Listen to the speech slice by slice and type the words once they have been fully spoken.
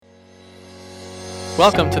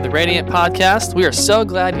Welcome to the Radiant Podcast. We are so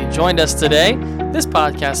glad you joined us today. This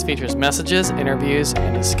podcast features messages, interviews,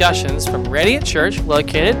 and discussions from Radiant Church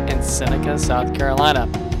located in Seneca, South Carolina.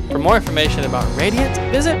 For more information about Radiant,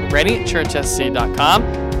 visit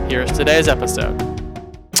radiantchurchsc.com. Here's today's episode.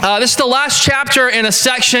 This is the last chapter in a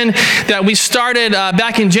section that we started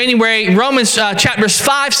back in January. Romans chapters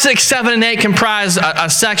 5, 6, 7, and 8 comprise a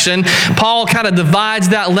section. Paul kind of divides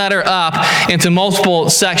that letter up into multiple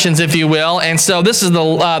sections, if you will. And so this is the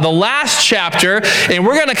last chapter, and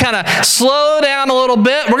we're going to kind of slow down a little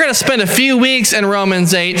bit. We're going to spend a few weeks in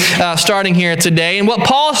Romans 8 starting here today. And what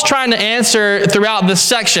Paul's trying to answer throughout this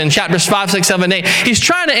section, chapters 5, 6, 7, 8, he's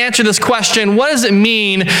trying to answer this question: what does it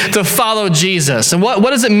mean to follow Jesus? And what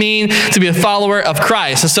does it mean to be a follower of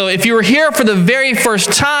Christ? And so if you were here for the very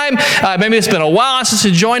first time, maybe it's been a while since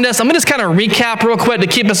you joined us, I'm going to just kind of recap real quick to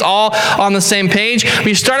keep us all on the same page.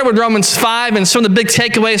 We started with Romans 5, and some of the big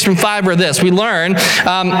takeaways from 5 are this. We learned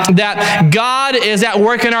that God is at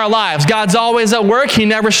work in our lives. God's always at work. He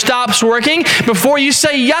never stops working. Before you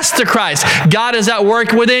say yes to Christ, God is at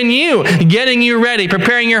work within you, getting you ready,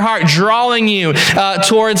 preparing your heart, drawing you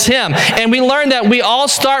towards Him. And we learned that we all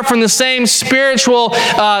start from the same spiritual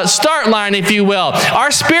start line, if you will.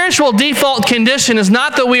 Our spiritual default condition is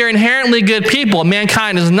not that we are inherently good people.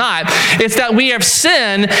 Mankind is not. It's that we have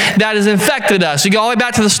sin that has infected us. You go all the way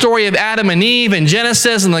back to the story of Adam and Eve in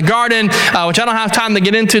Genesis in the garden, which I don't have time to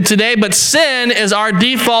get into today, but sin is our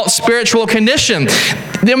default spiritual condition.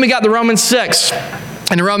 Then we got the Romans 6.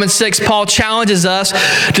 In Romans 6, Paul challenges us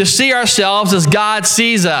to see ourselves as God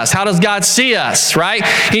sees us. How does God see us, right?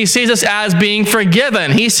 He sees us as being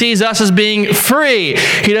forgiven. He sees us as being free.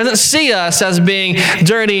 He doesn't see us as being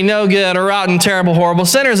dirty, no good, or rotten, terrible, horrible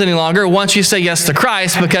sinners any longer once you say yes to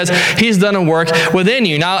Christ, because He's done a work within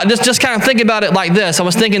you. Now, just kind of think about it like this. I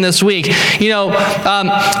was thinking this week, none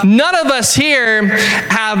of us here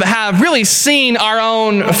have really seen our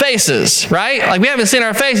own faces, right? Like, we haven't seen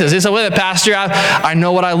our faces. You say, wait a minute, Pastor, I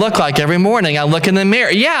know what I look like every morning. I look in the mirror.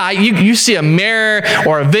 Yeah, you see a mirror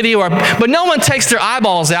or a video, but no one takes their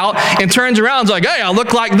eyeballs out and turns around and is like, hey, I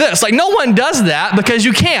look like this. Like, no one does that, because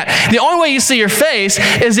you can't. The only way you see your face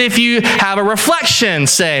is if you have a reflection,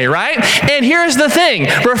 say, right? And here's the thing.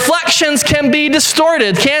 Reflections can be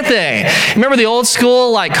distorted, can't they? Remember the old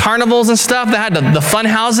school, like, carnivals and stuff that had the fun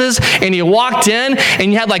houses, and you walked in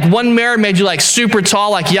and you had, like, one mirror made you, like, super tall,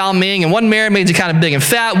 like Yao Ming, and one mirror made you kind of big and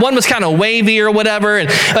fat. One was kind of wavy or whatever. And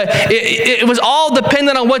it was all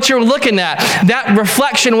dependent on what you're looking at. That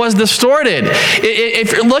reflection was distorted.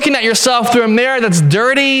 If you're looking at yourself through a mirror that's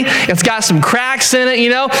dirty, it's got some cracks in it,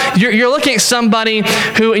 you're looking at somebody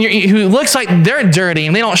who looks like they're dirty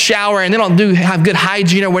and they don't shower and they don't have good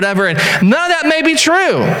hygiene or whatever, and none of that may be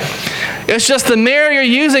true. It's just the mirror you're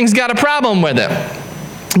using's got a problem with it.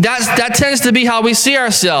 That tends to be how we see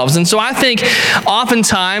ourselves. And so I think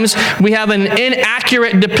oftentimes we have an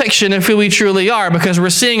inaccurate depiction of who we truly are, because we're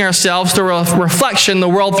seeing ourselves through a reflection the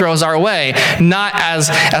world throws our way, not as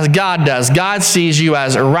God does. God sees you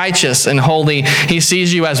as righteous and holy. He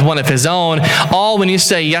sees you as one of His own, all when you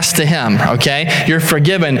say yes to Him, okay? You're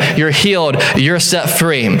forgiven, you're healed, you're set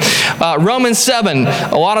free. Romans 7,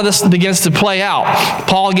 a lot of this begins to play out.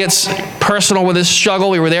 Paul gets personal with his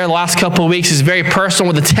struggle. We were there the last couple of weeks. He's very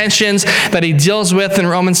personal with the tensions that he deals with in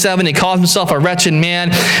Romans 7. He calls himself a wretched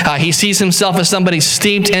man. He sees himself as somebody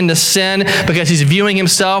steeped into sin because he's viewing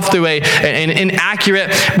himself through an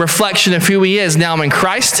inaccurate reflection of who he is now in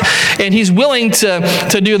Christ. And he's willing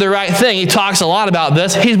to do the right thing. He talks a lot about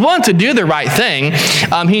this. He's willing to do the right thing.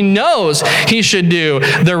 He knows he should do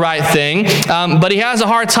the right thing, but he has a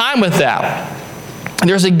hard time with that.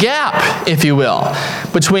 There's a gap, if you will,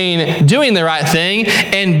 between doing the right thing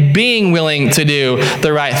and being willing to do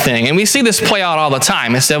the right thing. And we see this play out all the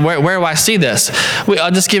time. I said, where do I see this? I'll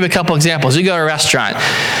just give you a couple examples. You go to a restaurant,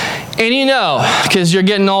 and because you're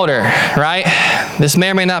getting older, right? This may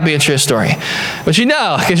or may not be a true story, but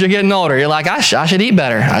because you're getting older, you're like, I should eat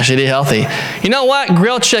better. I should eat healthy. You know what?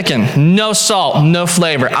 Grilled chicken, no salt, no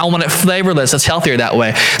flavor. I want it flavorless. It's healthier that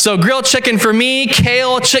way. So grilled chicken for me,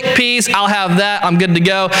 kale, chickpeas, I'll have that. I'm good to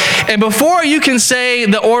go. And before you can say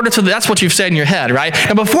the order that's what you've said in your head, right?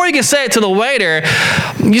 And before you can say it to the waiter,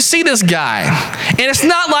 you see this guy. And it's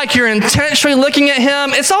not like you're intentionally looking at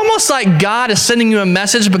him. It's almost like God is sending you a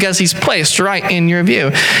message because He's placed right in your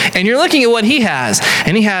view. And you're looking at what he has.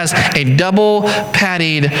 And he has a double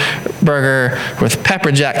pattied burger with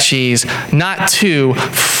pepper jack cheese, not 2,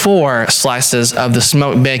 4 slices of the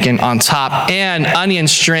smoked bacon on top, and onion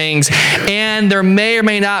strings, and there may or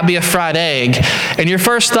may not be a fried egg. And your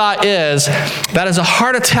first thought is, that is a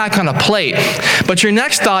heart attack on a plate. But your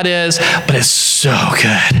next thought is, but it's so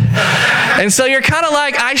good. And so you're kind of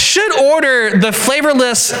like, I should order the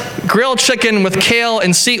flavorless grilled chicken with kale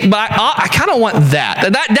and but I kind of want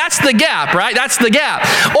that. That's the gap, right? That's the gap.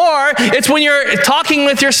 Or it's when you're talking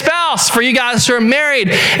with your spouse, for you guys who are married,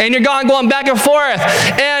 and you're going back and forth,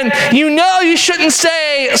 and you know you shouldn't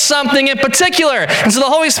say something in particular. And so the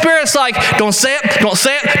Holy Spirit's like, don't say it, don't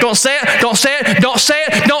say it, don't say it, don't say it, don't say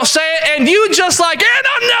it, don't say it. And you just like, and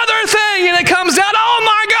another thing, and it comes out, oh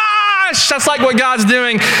my gosh. That's like what God's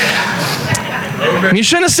doing. You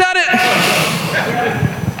shouldn't have said it.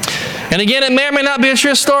 And again, it may or may not be a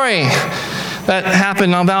true story that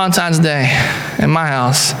happened on Valentine's Day in my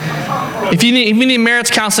house. If you need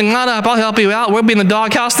marriage counseling, not up. I'll help you out. We'll be in the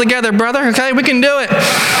doghouse together, brother. Okay, we can do it.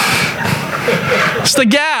 It's the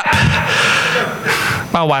gap.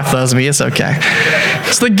 My wife loves me. It's okay.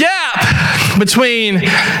 It's the gap between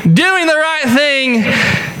doing the right thing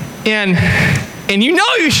and you know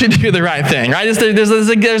you should do the right thing, right?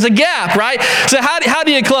 There's a gap, right? So how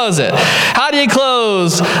do you close it? How do you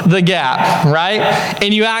close the gap, right?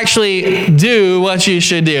 And you actually do what you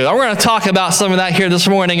should do. We're going to talk about some of that here this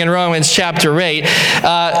morning in Romans chapter 8.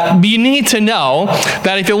 But you need to know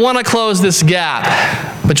that if you want to close this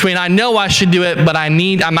gap between I know I should do it, but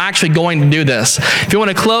I'm actually going to do this. If you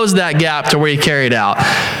want to close that gap to where you carry it out,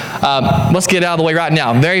 let's get it out of the way right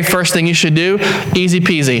now. Very first thing you should do, easy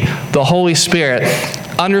peasy, the Holy Spirit.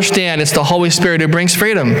 Understand it's the Holy Spirit who brings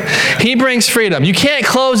freedom. He brings freedom. You can't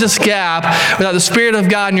close this gap without the Spirit of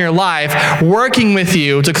God in your life working with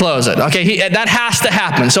you to close it. Okay, that has to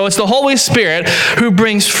happen. So it's the Holy Spirit who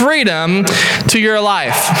brings freedom to your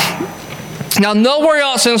life. Now, nowhere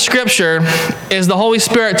else in Scripture is the Holy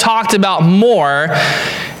Spirit talked about more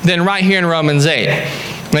than right here in Romans 8.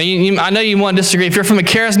 Now, I know you want to disagree. If you're from a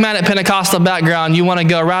charismatic Pentecostal background, you want to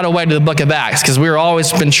go right away to the book of Acts because we've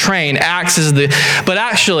always been trained. Acts is but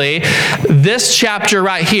actually, this chapter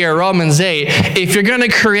right here, Romans 8, if you're going to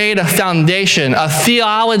create a foundation, a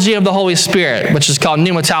theology of the Holy Spirit, which is called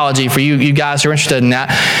pneumatology for you guys who are interested in that,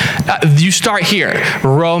 you start here,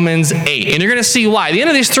 Romans 8. And you're going to see why. At the end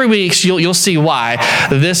of these 3 weeks, you'll see why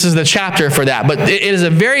this is the chapter for that. But it is a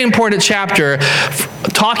very important chapter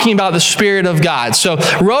talking about the Spirit of God. So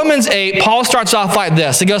Romans 8, Paul starts off like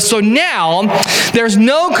this. He goes, so now there's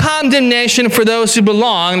no condemnation for those who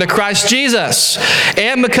belong to Christ Jesus.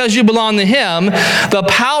 And because you belong to Him, the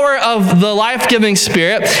power of the life-giving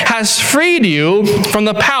Spirit has freed you from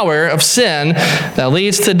the power of sin that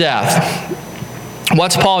leads to death.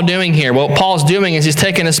 What's Paul doing here? What Paul's doing is he's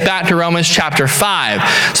taking us back to Romans chapter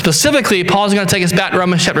 5. Specifically, Paul's going to take us back to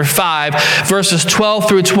Romans chapter 5, verses 12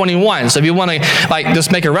 through 21. So if you want to just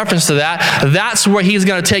make a reference to that, that's where he's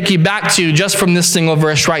going to take you back to just from this single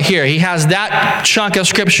verse right here. He has that chunk of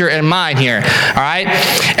Scripture in mind here. All right?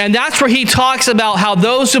 And that's where he talks about how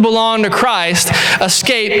those who belong to Christ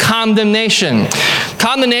escape condemnation.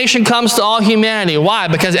 Condemnation comes to all humanity. Why?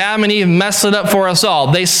 Because Adam and Eve messed it up for us all.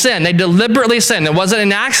 They sinned. They deliberately sinned. It wasn't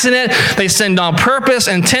an accident. They sinned on purpose,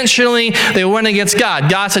 intentionally. They went against God.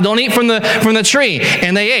 God said, don't eat from the tree.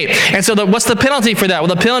 And they ate. And so what's the penalty for that? Well,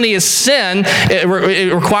 the penalty is sin. It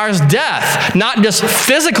requires death. Not just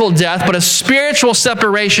physical death, but a spiritual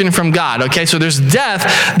separation from God. Okay, so there's death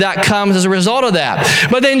that comes as a result of that.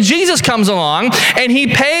 But then Jesus comes along, and He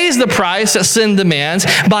pays the price that sin demands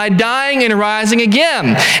by dying and rising again.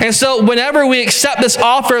 And so whenever we accept this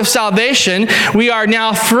offer of salvation, we are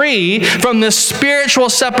now free from this spiritual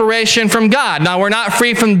separation from God. Now, we're not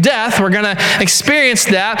free from death. We're going to experience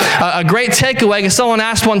that. A great takeaway, because someone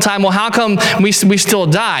asked one time, well, how come we still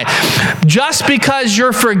die? Just because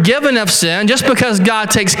you're forgiven of sin, just because God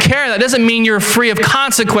takes care of that, doesn't mean you're free of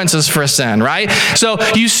consequences for sin, right? So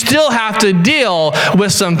you still have to deal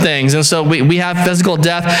with some things. And so we have physical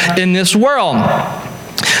death in this world.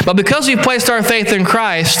 But because we've placed our faith in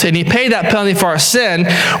Christ and He paid that penalty for our sin,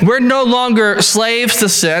 we're no longer slaves to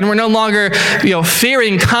sin. We're no longer,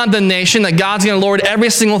 fearing condemnation that God's going to lord every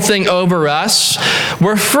single thing over us.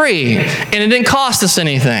 We're free, and it didn't cost us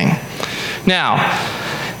anything. Now,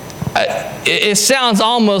 it sounds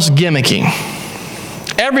almost gimmicky.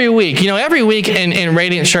 Every week in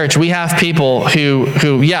Radiant Church, we have people who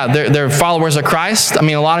they're followers of Christ. I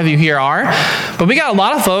mean, a lot of you here are. But we got a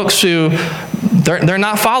lot of folks who they're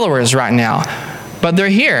not followers right now. But they're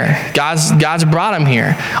here. God's brought them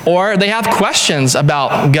here. Or they have questions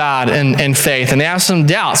about God and faith, and they have some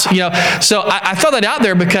doubts. So I throw that out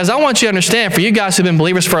there because I want you to understand, for you guys who've been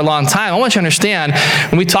believers for a long time, I want you to understand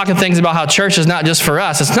when we talk things about how church is not just for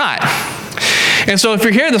us, it's not. And so if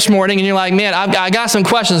you're here this morning and you're like, man, I got some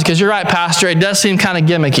questions, because you're right, Pastor, it does seem kind of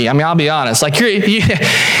gimmicky. I mean, I'll be honest.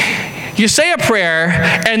 You say a prayer,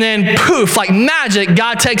 and then poof, like magic,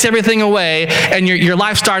 God takes everything away, and your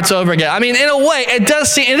life starts over again. I mean, in a way, it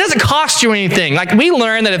doesn't cost you anything. Like, we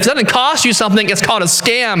learn that if it doesn't cost you something, it's called a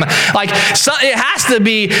scam. Like, it has to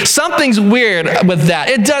be, something's weird with that.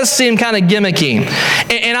 It does seem kind of gimmicky.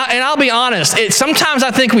 And I'll be honest, sometimes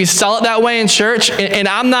I think we sell it that way in church, and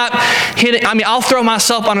I'm not hitting, I'll throw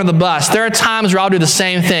myself under the bus. There are times where I'll do the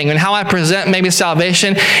same thing. And how I present maybe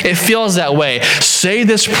salvation, it feels that way. Say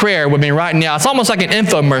this prayer with me right now. It's almost like an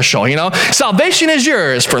infomercial, you know? Salvation is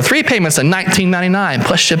yours for 3 payments of $19.99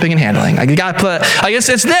 plus shipping and handling. Like, you got to put, I guess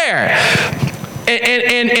it's there.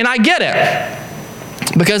 And I get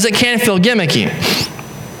it, because it can feel gimmicky.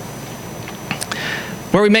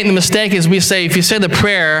 Where we make the mistake is we say, if you say the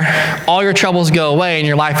prayer, all your troubles go away and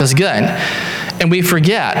your life is good. And we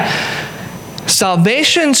forget.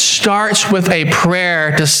 Salvation starts with a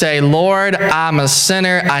prayer to say, Lord, I'm a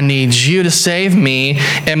sinner. I need you to save me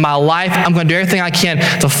in my life. I'm going to do everything I can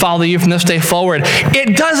to follow you from this day forward.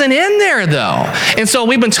 It doesn't end there, though. And so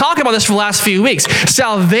we've been talking about this for the last few weeks.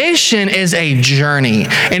 Salvation is a journey,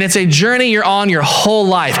 and it's a journey you're on your whole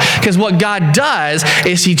life, because what God does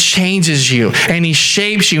is he changes you, and he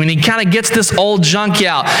shapes you, and he kind of gets this old junk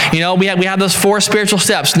out. You know, we have those 4 spiritual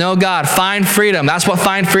steps. Know God, find freedom. That's what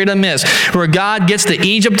find freedom is, where God gets the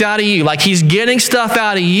Egypt out of you. Like, he's getting stuff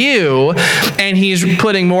out of you, and he's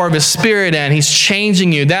putting more of his spirit in. He's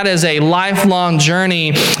changing you. That is a lifelong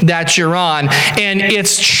journey that you're on. And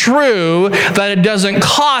it's true that it doesn't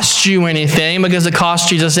cost you anything, because it costs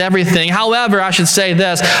Jesus everything. However, I should say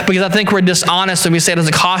this, because I think we're dishonest if we say it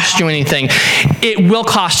doesn't cost you anything. It will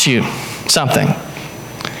cost you something.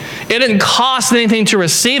 It didn't cost anything to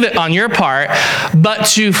receive it on your part, but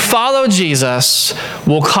to follow Jesus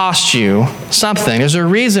will cost you something. There's a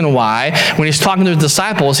reason why when he's talking to his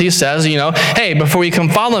disciples, he says, you know, hey, before you come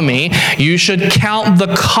follow me, you should count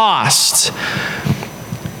the cost.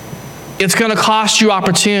 It's going to cost you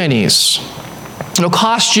opportunities. It'll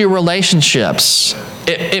cost you relationships.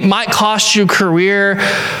 It might cost you career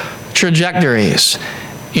trajectories.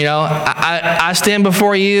 You know, I stand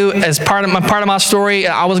before you as part of my story.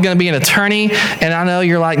 I was going to be an attorney, and I know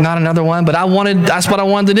you're like, not another one, but that's what I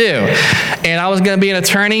wanted to do. And I was going to be an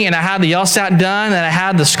attorney, and I had the LSAT done, and I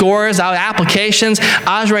had the scores, I had applications.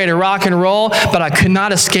 I was ready to rock and roll, but I could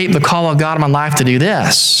not escape the call of God in my life to do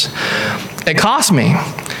this. It cost me.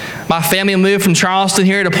 My family moved from Charleston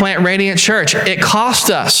here to plant Radiant Church. It cost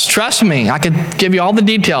us. Trust me, I could give you all the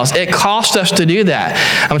details. It cost us to do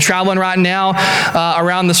that. I'm traveling right now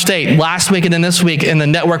around the state. Last week and then this week in the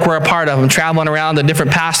network we're a part of, I'm traveling around the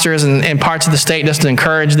different pastors and parts of the state just to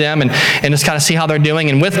encourage them and just kind of see how they're doing.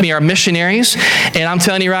 And with me are missionaries. And I'm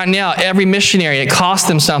telling you right now, every missionary, it costs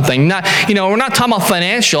them something. Not, you know, we're not talking about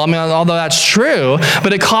financial. I mean, although that's true,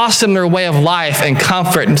 but it costs them their way of life and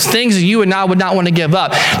comfort and things that you and I would not want to give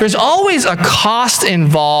up. There's always a cost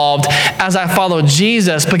involved as I follow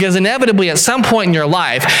Jesus, because inevitably at some point in your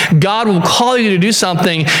life, God will call you to do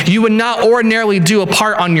something you would not ordinarily do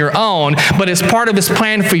apart on your own, but it's part of his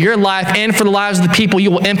plan for your life and for the lives of the people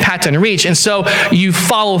you will impact and reach. And so you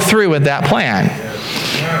follow through with that plan.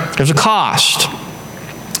 There's a cost.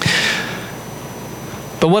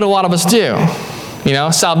 But what do a lot of us do? You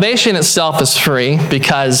know, salvation itself is free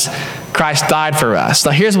because Christ died for us.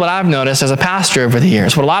 Now, here's what I've noticed as a pastor over the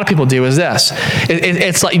years. What a lot of people do is this.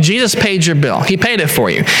 It's like Jesus paid your bill. He paid it for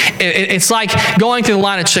you. It's like going through the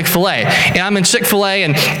line at Chick-fil-A. And I'm in Chick-fil-A,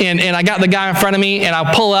 and I got the guy in front of me, and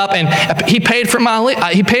I pull up, and he paid for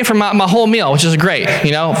my whole meal, which is great.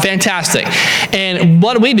 You know, fantastic. And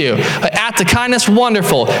what do? Act of kindness,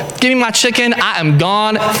 wonderful. Give me my chicken. I am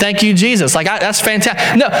gone. Thank you, Jesus. Like, that's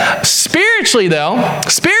fantastic. No, spiritually,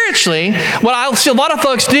 what I see a lot of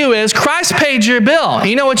folks do is Christ paid your bill. And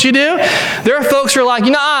you know what you do? There are folks who are like,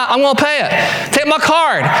 I'm going to pay it. Take my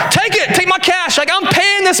card. Take it. Take my cash. Like, I'm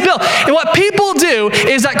paying this bill. And what people do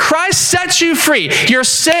is that Christ sets you free. You're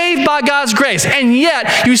saved by God's grace. And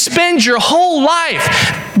yet, you spend your whole life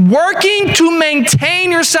working to maintain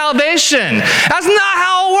your salvation. That's not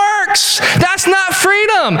how it works. That's not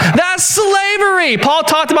freedom. That's slavery. Paul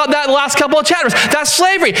talked about that in the last couple of chapters. That's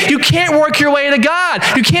slavery. You can't work your way to God.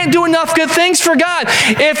 You can't do enough good things for God.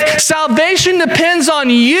 If salvation depends on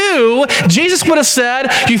you, Jesus would have said,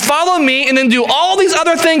 you follow me and then do all these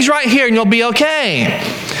other things right here and you'll be okay.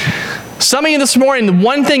 Some of you this morning, the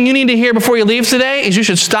one thing you need to hear before you leave today is you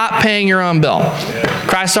should stop paying your own bill.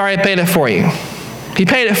 Christ already paid it for you. He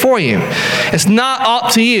paid it for you. It's not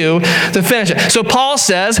up to you to finish it. So Paul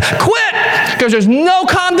says, quit, because there's no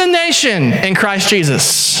condemnation in Christ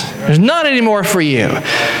Jesus. There's none anymore for you.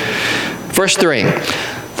 Verse 3,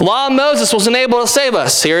 The law of Moses wasn't able to save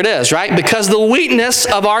us. Here it is, right? Because the weakness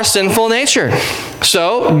of our sinful nature.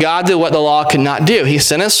 So God did what the law could not do. He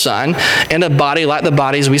sent his son in a body like the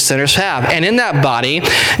bodies we sinners have. And in that body,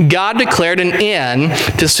 God declared an end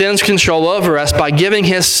to sin's control over us by giving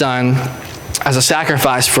his son as a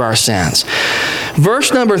sacrifice for our sins.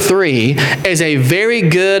 Verse number 3 is a very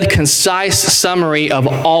good, concise summary of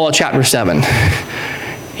all of chapter 7.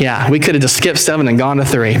 Yeah, we could have just skipped 7 and gone to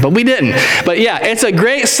 3, but we didn't. But yeah, it's a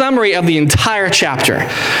great summary of the entire chapter.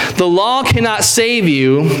 The law cannot save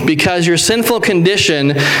you because your sinful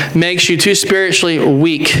condition makes you too spiritually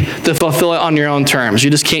weak to fulfill it on your own terms. You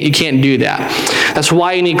can't do that. That's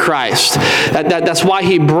why you need Christ. That's why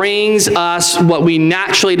he brings us what we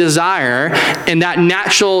naturally desire, and that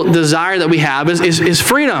natural desire that we have is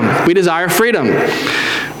freedom. We desire freedom.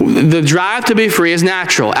 The drive to be free is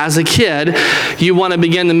natural. As a kid, you want to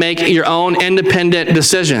begin to make your own independent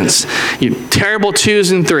decisions. Terrible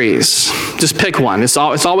 2s and 3s. Just pick one. It's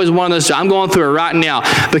always one of those. I'm going through it right now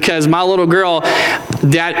because my little girl,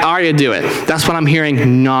 Dad, Arya, do it. That's what I'm hearing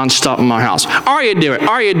nonstop in my house. Arya, do it.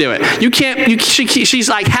 Arya, do it. You can't. She's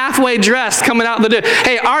like halfway dressed coming out the door.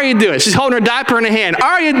 Hey, Arya, do it. She's holding her diaper in her hand.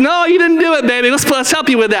 Arya, no, you didn't do it, baby. Let's help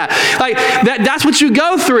you with that. Like that's what you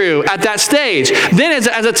go through at that stage. Then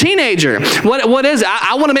as a teenager, what is it?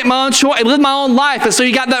 I want to make my own choice, live my own life, and so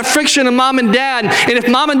you got that friction of mom and dad. And if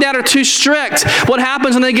mom and dad are too strict, what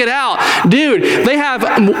happens when they get out? Dude, they have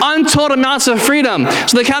untold amounts of freedom,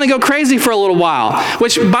 so they kind of go crazy for a little while.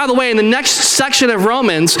 Which, by the way, in the next section of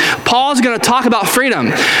Romans, Paul's going to talk about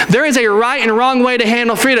freedom. There is a right and wrong way to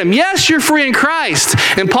handle freedom. Yes, you're free in Christ,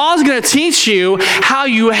 and Paul's going to teach you how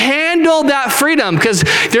you handle that freedom, because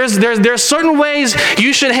there's certain ways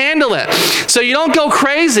you should handle it, so you don't go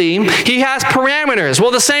crazy. He has parameters.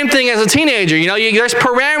 Well, the same thing as a teenager. There's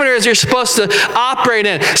parameters you're supposed to operate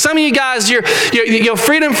in. Some of you guys, your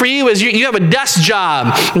freedom for you is you have a desk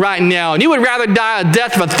job right now, and you would rather die a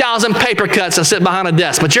death of 1,000 paper cuts than sit behind a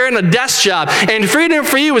desk. But you're in a desk job, and freedom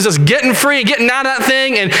for you is just getting free, getting out of that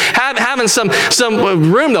thing, and having some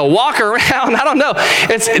room to walk around. I don't know.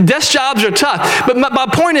 Desk jobs are tough. But my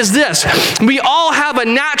point is this: we all have a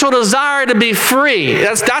natural desire to be free.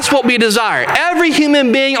 That's what we desire. Every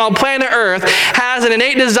human being on planet Earth has an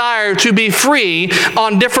innate desire to be free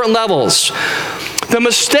on different levels. The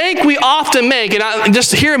mistake we often make, and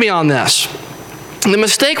just hear me on this, the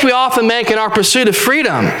mistake we often make in our pursuit of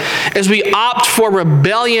freedom is we opt for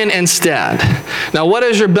rebellion instead. Now, what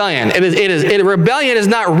is rebellion? Rebellion is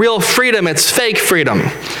not real freedom, it's fake freedom.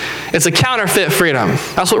 It's a counterfeit freedom.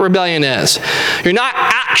 That's what rebellion is. You're not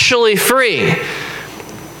actually free.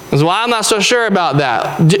 That's why I'm not so sure about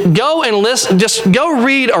that. Go and listen, just go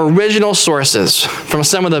read original sources from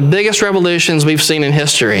some of the biggest revolutions we've seen in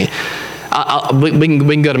history. We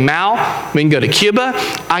can go to Mao. We can go to Cuba.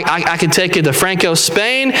 I can take you to Franco,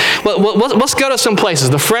 Spain. Let's go to some places.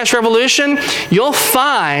 The French Revolution, you'll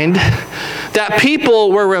find that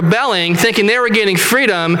people were rebelling, thinking they were getting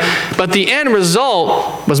freedom, but the end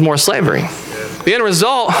result was more slavery. The end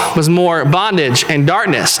result was more bondage and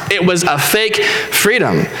darkness. It was a fake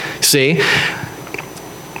freedom. See?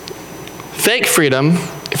 Fake freedom,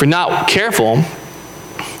 if you're not careful,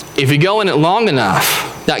 if you go in it long enough,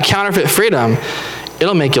 that counterfeit freedom,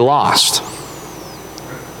 it'll make you lost.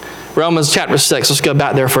 Romans chapter 6, let's go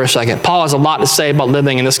back there for a second. Paul has a lot to say about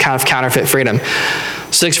living in this kind of counterfeit freedom.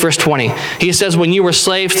 6 verse 20, he says, when you were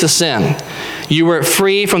slaves to sin, you were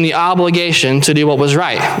free from the obligation to do what was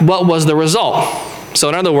right. What was the result? So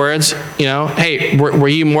in other words, hey, were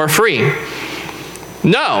you more free?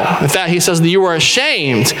 No. In fact, he says that you were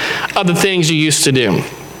ashamed of the things you used to do.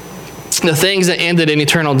 The things that ended in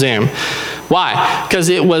eternal doom. Why? Because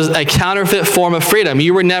it was a counterfeit form of freedom.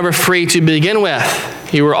 You were never free to begin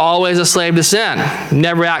with. You were always a slave to sin,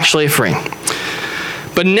 never actually free.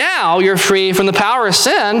 But now you're free from the power of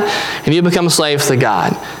sin, and you become slaves to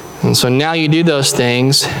God. And so now you do those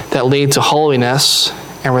things that lead to holiness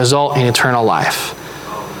and result in eternal life.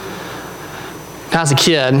 As a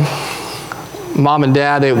kid, Mom and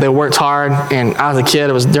Dad, they worked hard, and as a kid,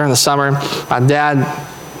 it was during the summer, my dad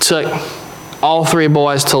took all 3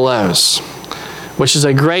 boys to Lowe's, which is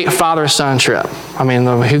a great father-son trip. I mean,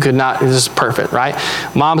 who could not? This is perfect, right?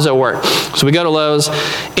 Mom's at work. So we go to Lowe's,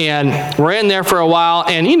 and we're in there for a while,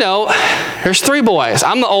 and there's 3 boys.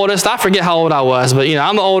 I'm the oldest. I forget how old I was, but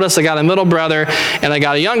I'm the oldest. I got a middle brother, and I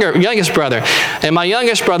got a youngest brother. And my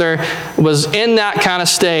youngest brother was in that kind of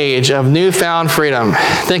stage of newfound freedom,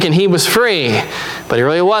 thinking he was free, but he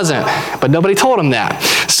really wasn't. But nobody told him that.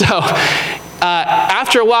 So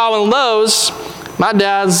after a while in Lowe's, my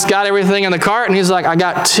dad's got everything in the cart, and he's like, I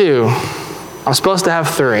got 2. I'm supposed to have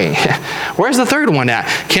 3. Where's the third one at?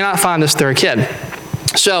 Cannot find this third kid.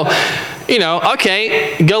 So,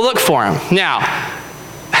 okay, go look for him. Now,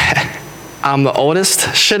 I'm the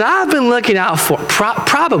oldest. Should I have been looking out for?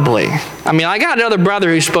 Probably. I mean, I got another brother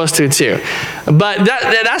who's supposed to too. But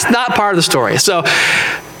that's not part of the story. So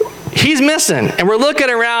he's missing, and we're looking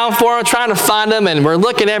around for him, trying to find him, and we're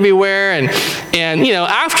looking everywhere, and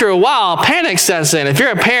after a while, panic sets in. If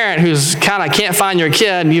you're a parent who's kind of can't find your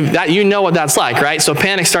kid, you know what that's like, right? So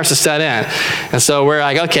panic starts to set in, and so we're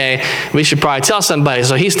like, okay, we should probably tell somebody.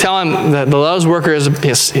 So he's telling the Lowe's workers,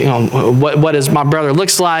 what is my brother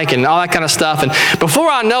looks like, and all that kind of stuff. And before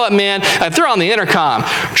I know it, man, I throw on the intercom.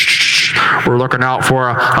 We're looking out for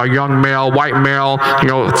a young male, white male,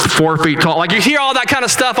 4 feet tall. Like, you hear all that kind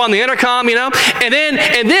of stuff on the intercom, and then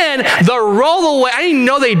the roll away. I didn't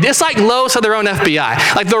know it's like Lowe's had their own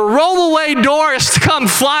FBI. Like, the roll away doors come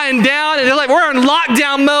flying down, and they're like, we're in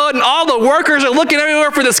lockdown mode, and all the workers are looking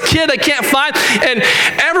everywhere for this kid they can't find, and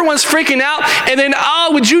everyone's freaking out. And then,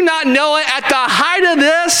 would you not know it? At the height of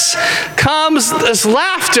this comes this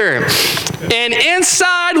laughter. And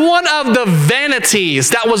inside one of the vanities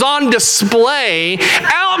that was on display,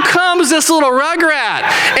 out comes this little rugrat.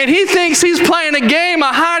 And he thinks he's playing a game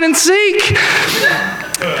of hide and seek.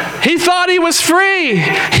 He thought he was free.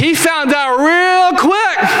 He found out real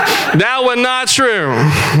quick that was not true.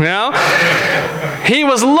 He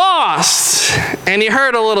was lost. And he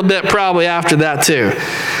hurt a little bit probably after that too.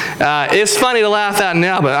 It's funny to laugh at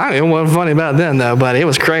now, but it wasn't funny about then though, buddy. It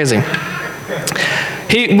was crazy.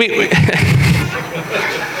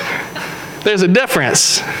 There's a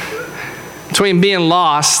difference between being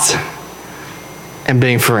lost and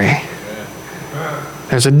being free.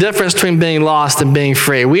 There's a difference between being lost and being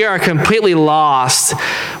free. We are completely lost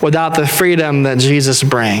without the freedom that Jesus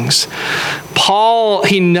brings. Paul,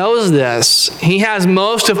 he knows this. He has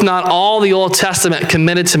most, if not all, the Old Testament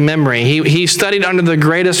committed to memory. He studied under the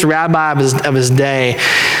greatest rabbi of his day.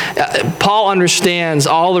 Paul understands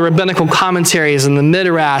all the rabbinical commentaries and the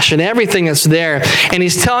Midrash and everything that's there. And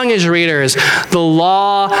he's telling his readers, the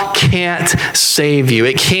law can't save you.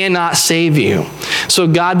 It cannot save you. So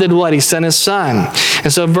God did what? He sent his son.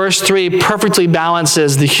 And so verse 3 perfectly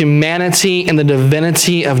balances the humanity and the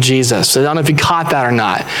divinity of Jesus. I don't know if you caught that or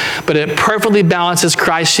not, but it perfectly balances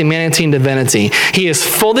Christ's humanity and divinity. He is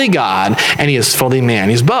fully God and he is fully man.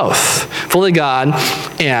 He's both fully God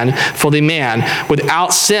and fully man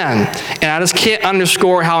without sin. And I just can't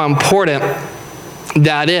underscore how important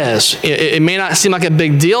that is. It may not seem like a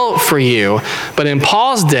big deal for you, but in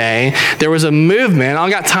Paul's day, there was a movement. I don't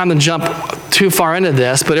got time to jump too far into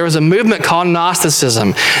this, but there was a movement called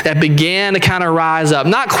Gnosticism that began to kind of rise up.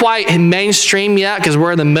 Not quite mainstream yet, because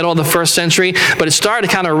we're in the middle of the first century, but it started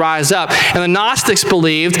to kind of rise up. And the Gnostics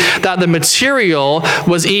believed that the material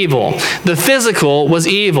was evil. The physical was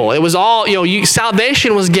evil. It was all,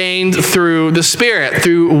 salvation was gained through the Spirit,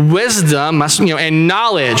 through wisdom, and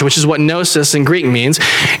knowledge, which is what gnosis in Greek means.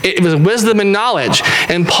 It was wisdom and knowledge.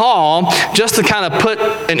 And Paul, just to kind of put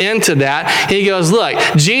an end to that, he goes, look,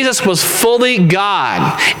 Jesus was fully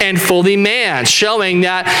God and fully man, showing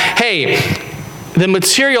that, hey, the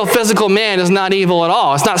material physical man is not evil at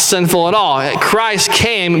all. It's not sinful at all. Christ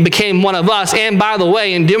came and became one of us. And by the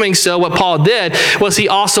way, in doing so, what Paul did was he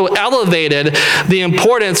also elevated the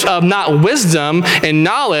importance of not wisdom and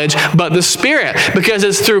knowledge, but the Spirit. Because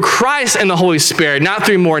it's through Christ and the Holy Spirit, not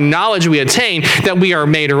through more knowledge we attain, that we are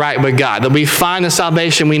made right with God, that we find the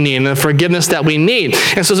salvation we need and the forgiveness that we need.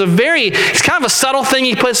 And so it's kind of a subtle thing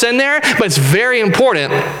he puts in there, but it's very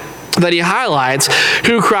important that he highlights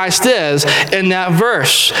who Christ is in that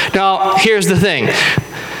verse. Now, here's the thing.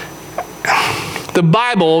 The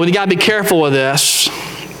Bible, you got to be careful with this.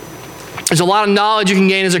 There's a lot of knowledge you can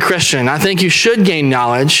gain as a Christian. I think you should gain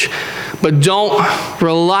knowledge, but don't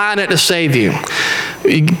rely on it to save you.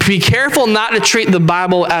 Be careful not to treat the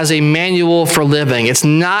Bible as a manual for living. It's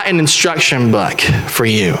not an instruction book for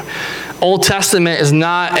you. Old Testament is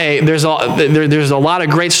not there's a lot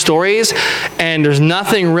of great stories, and there's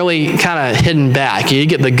nothing really kind of hidden back. You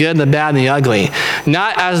get the good, the bad, and the ugly.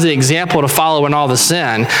 Not as the example to follow in all the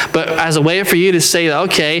sin, but as a way for you to say,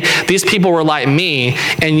 okay, these people were like me,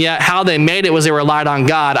 and yet how they made it was they relied on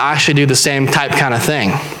God. I should do the same type kind of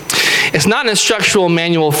thing. It's not an instructional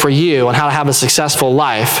manual for you on how to have a successful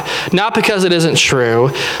life, not because it isn't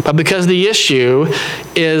true, but because the issue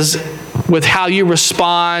is with how you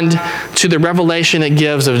respond to the revelation it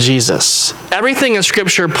gives of Jesus. Everything in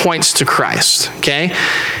Scripture points to Christ, okay?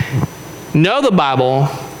 Know the Bible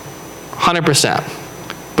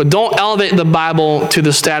 100%, But don't elevate the Bible to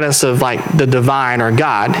the status of like the divine or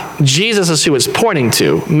God. Jesus is who it's pointing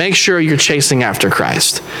to. Make sure you're chasing after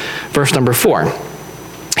Christ. Verse number 4.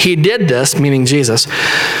 He did this, meaning Jesus,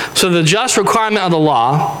 so the just requirement of the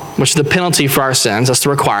law, which is the penalty for our sins, that's the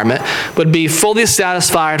requirement, would be fully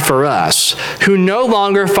satisfied for us, who no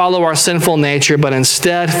longer follow our sinful nature, but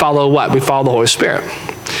instead follow what? We follow the Holy Spirit.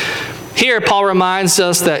 Here, Paul reminds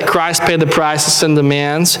us that Christ paid the price that sin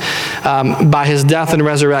demands by his death and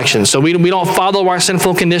resurrection. So we don't follow our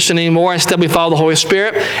sinful condition anymore. Instead, we follow the Holy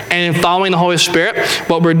Spirit. And in following the Holy Spirit,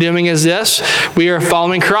 what we're doing is this. We are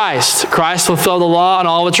following Christ. Christ fulfilled the law and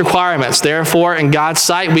all of its requirements. Therefore, in God's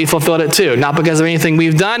sight, we fulfilled it too. Not because of anything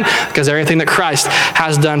we've done, because of everything that Christ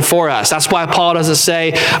has done for us. That's why Paul doesn't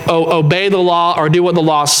say, obey the law or do what the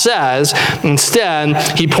law says.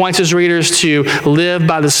 Instead, he points his readers to live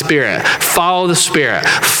by the Spirit. Follow the Spirit.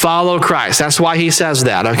 Follow Christ. That's why he says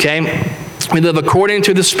that, okay? We live according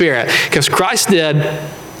to the Spirit because Christ did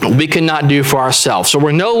we cannot do for ourselves. So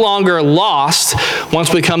we're no longer lost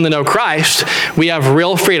once we come to know Christ. We have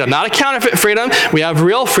real freedom. Not a counterfeit freedom. We have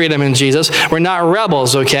real freedom in Jesus. We're not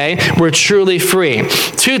rebels, okay? We're truly free.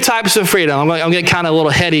 Two types of freedom. I'm going to get kind of a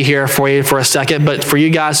little heady here for you for a second, but for you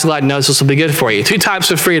guys who like notes, this will be good for you. Two types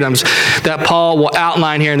of freedoms that Paul will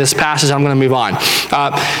outline here in this passage. I'm going to move on.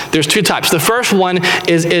 There's two types. The first one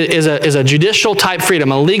is a judicial type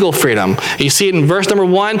freedom, a legal freedom. You see it in verse number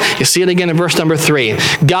 1. You see it again in verse number 3.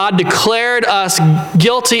 God declared us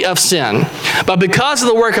guilty of sin, but because of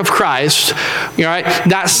the work of Christ,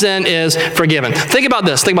 that sin is forgiven. Think about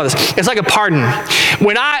this. It's like a pardon.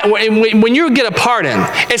 When you get a pardon,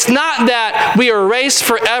 it's not that we erase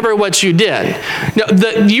forever what you did.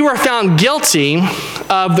 No, you were found guilty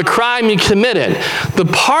of the crime you committed. The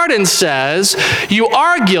pardon says you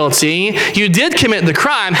are guilty. You did commit the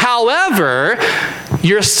crime. However,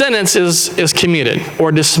 your sentence is commuted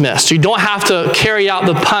or dismissed. You don't have to carry out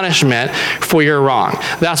the punishment for your wrong.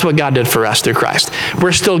 That's what God did for us through Christ.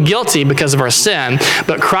 We're still guilty because of our sin,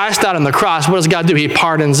 but Christ died on the cross. What does God do? He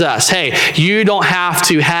pardons us. Hey, you don't have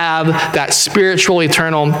to have that spiritual,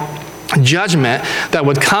 eternal judgment that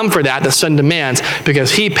would come for that the sin demands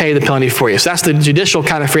because he paid the penalty for you. So that's the judicial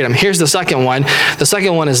kind of freedom. Here's the second one. The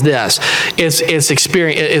second one is this. It's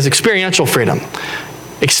experiential freedom.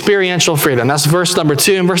 Experiential freedom. That's verse number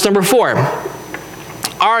 2 and verse number 4.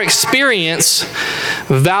 Our experience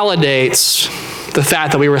validates the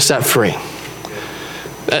fact that we were set free.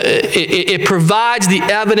 It provides the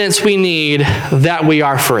evidence we need that we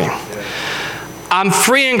are free. I'm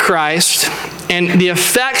free in Christ, and the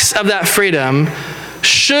effects of that freedom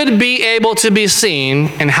should be able to be seen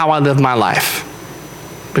in how I live my life.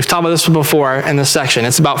 We've talked about this before in this section.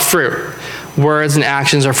 It's about fruit. Words and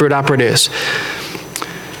actions are fruit I produce.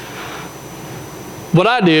 What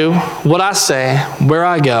I do, what I say, where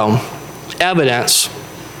I go, evidence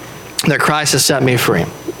that Christ has set me free.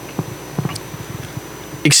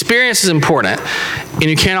 Experience is important, and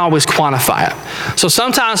you can't always quantify it. So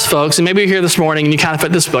sometimes, folks, and maybe you're here this morning and you kind of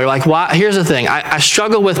fit this bill, you're like, why? Here's the thing. I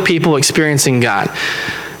struggle with people experiencing God.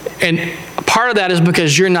 And part of that is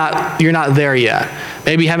because you're not there yet.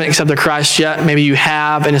 Maybe you haven't accepted Christ yet. Maybe you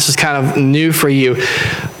have, and this is kind of new for you.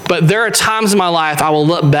 But there are times in my life I will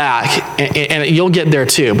look back, and you'll get there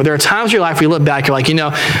too, but there are times in your life where you look back, you're like,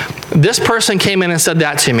 this person came in and said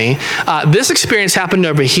that to me. This experience happened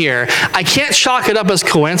over here. I can't chalk it up as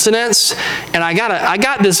coincidence, and I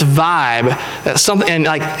got this vibe that something, and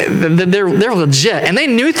like they're legit, and they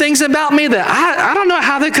knew things about me that I don't know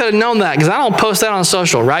how they could have known that because I don't post that on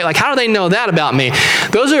social, right? Like, how do they know that about me?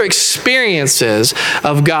 Those are experiences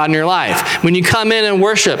of God in your life. When you come in and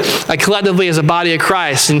worship, like collectively as a body of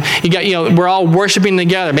Christ, and we're all worshiping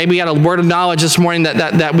together. Maybe you had a word of knowledge this morning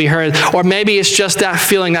that we heard, or maybe it's just that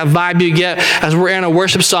feeling, that vibe you get as we're in a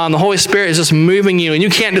worship song. The Holy Spirit is just moving you, and you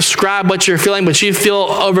can't describe what you're feeling, but you feel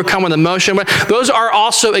overcome with emotion. But those are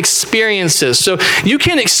also experiences. So you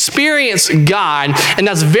can experience God, and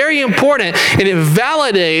that's very important, and it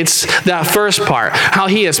validates that first part, how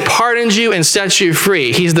he has pardoned you and set you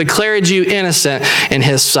free. He's declared you innocent in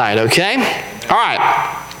his sight, okay? All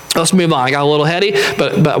right. Let's move on. I got a little heady,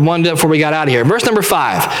 but one before we got out of here. Verse number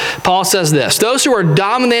 5, Paul says this: those who are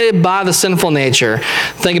dominated by the sinful nature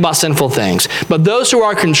think about sinful things, but those who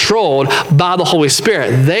are controlled by the Holy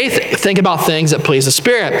Spirit, they think about things that please the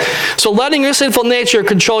Spirit. So letting your sinful nature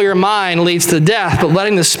control your mind leads to death, but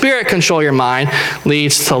letting the Spirit control your mind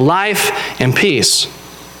leads to life and peace.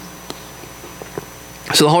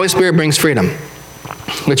 So the Holy Spirit brings freedom,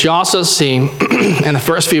 which you also see in the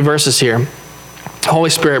first few verses here. The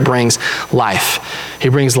Holy Spirit brings life. He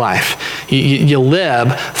brings life. You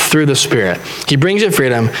live through the Spirit. He brings you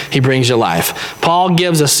freedom. He brings you life. Paul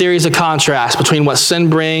gives a series of contrasts between what sin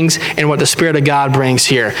brings and what the Spirit of God brings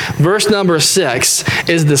here. Verse number 6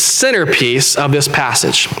 is the centerpiece of this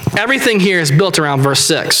passage. Everything here is built around verse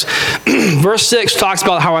 6. Verse 6 talks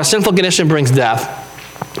about how our sinful condition brings death,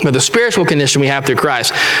 but the spiritual condition we have through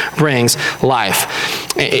Christ brings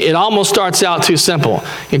life. It almost starts out too simple,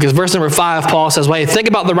 because verse number 5, Paul says, well, hey, think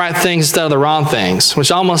about the right things instead of the wrong things,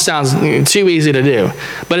 which almost sounds too easy to do.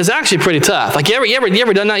 But it's actually pretty tough. Like, you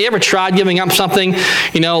ever done that? You ever tried giving up something,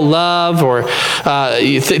 love, or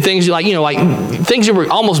things you like things you were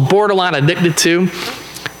almost borderline addicted to,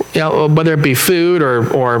 whether it be food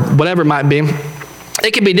or whatever it might be.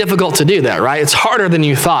 It can be difficult to do that, right? It's harder than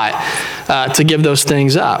you thought to give those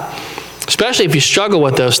things up, especially if you struggle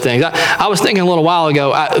with those things. I was thinking a little while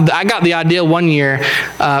ago, I got the idea one year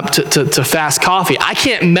to fast coffee. I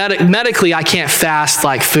can't, medically, I can't fast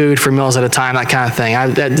like food for meals at a time, that kind of thing.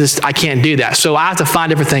 I can't do that. So I have to find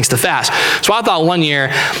different things to fast. So I thought one year,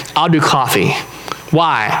 I'll do coffee.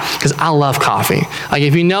 Why? Because I love coffee. Like,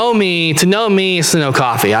 if you know me, to know me is to know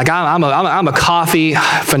coffee. Like, I'm a coffee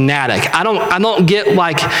fanatic. I don't get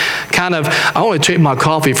like kind of, I want to take my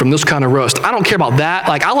coffee from this kind of roast. I don't care about that.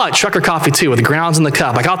 Like, I like trucker coffee too, with grounds in the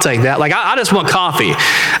cup. Like, I'll take that. Like, I just want coffee.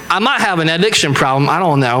 I might have an addiction problem. I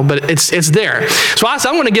don't know, but it's there. So I said,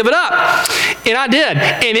 I'm going to give it up. And I did.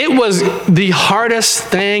 And it was the hardest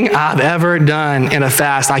thing I've ever done in a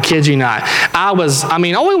fast. I kid you not.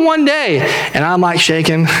 Only one day. And I'm like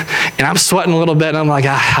shaking, and I'm sweating a little bit, and I'm like,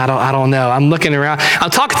 I don't know. I'm looking around.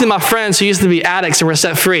 I'm talking to my friends who used to be addicts and were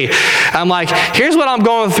set free. I'm like, here's what I'm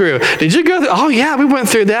going through. Did you go through? Oh yeah, we went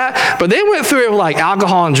through that. But they went through it with like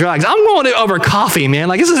alcohol and drugs. I'm going to over coffee, man.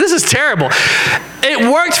 Like, this is terrible.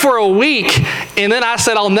 It worked for a week, and then I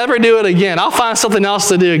said, I'll never do it again. I'll find something else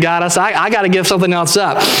to do, God. I said, I got to give something else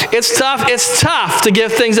up. It's tough to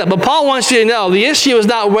give things up. But Paul wants you to know the issue is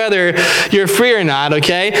not whether you're free or not,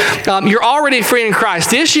 okay? You're already free in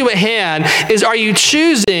Christ. The issue at hand is, are you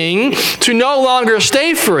choosing to no longer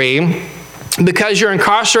stay free because you're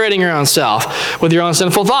incarcerating your own self with your own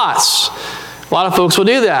sinful thoughts? A lot of folks will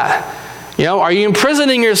do that. Are you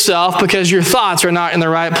imprisoning yourself because your thoughts are not in the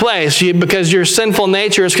right place? Because your sinful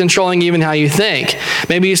nature is controlling even how you think.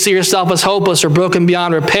 Maybe you see yourself as hopeless or broken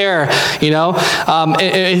beyond repair.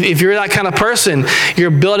 If you're that kind of person, you're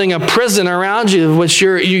building a prison around you, which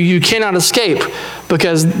you cannot escape,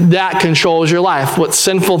 because that controls your life. What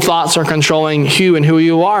sinful thoughts are controlling you and who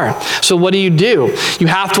you are. So what do? You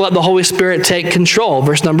have to let the Holy Spirit take control.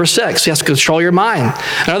 Verse number 6, you have to control your mind.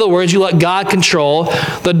 In other words, you let God control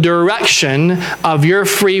the direction of your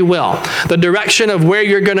free will, the direction of where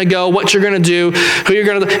you're going to go, what you're going to do, who you're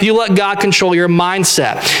going to. You let God control your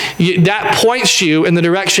mindset. That points you in the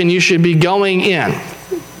direction you should be going in.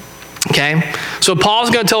 Okay? So Paul's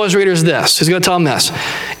going to tell his readers this. He's going to tell them this.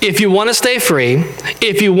 If you want to stay free,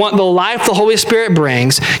 if you want the life the Holy Spirit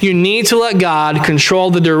brings, you need to let God control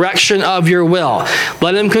the direction of your will.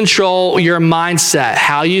 Let him control your mindset,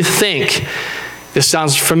 how you think. This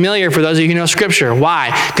sounds familiar for those of you who know Scripture.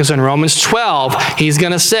 Why? Because in Romans 12, he's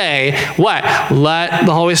going to say, what? Let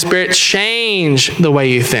the Holy Spirit change the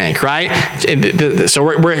way you think, right? So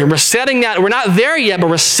we're setting that. We're not there yet, but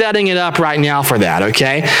we're setting it up right now for that,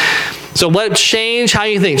 okay? So let it change how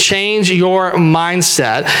you think. Change your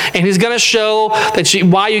mindset. And he's going to show that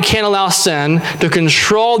why you can't allow sin to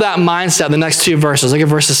control that mindset in the next two verses. Look at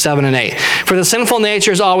verses 7 and 8. For the sinful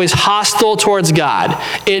nature is always hostile towards God.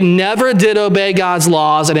 It never did obey God's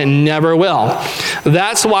laws, and it never will.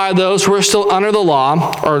 That's why those who are still under the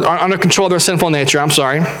law, or are under control of their sinful nature,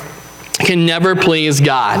 can never please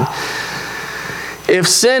God. If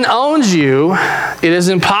sin owns you, it is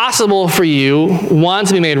impossible for you, one,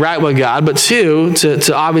 to be made right with God, but two,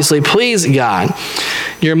 to obviously please God.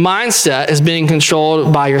 Your mindset is being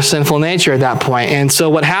controlled by your sinful nature at that point. And so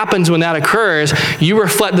what happens when that occurs, you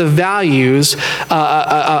reflect the values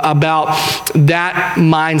about that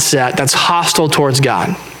mindset that's hostile towards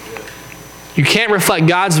God. You can't reflect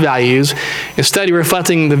God's values. Instead, you're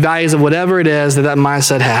reflecting the values of whatever it is that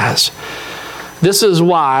mindset has. This is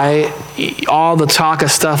why all the talk of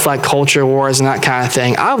stuff like culture wars and that kind of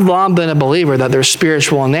thing, I've long been a believer that they're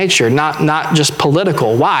spiritual in nature, not just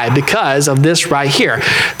political. Why? Because of this right here.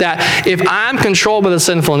 That if I'm controlled by the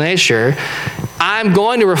sinful nature, I'm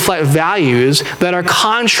going to reflect values that are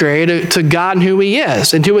contrary to God and who he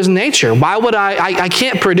is and to his nature. Why would I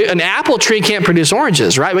can't produce, an apple tree can't produce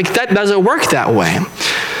oranges, right? Like, that doesn't work that way.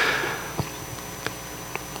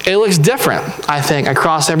 It looks different, I think,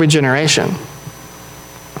 across every generation.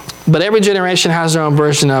 But every generation has their own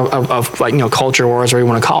version of like, culture wars, or whatever you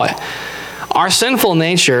want to call it. Our sinful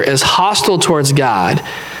nature is hostile towards God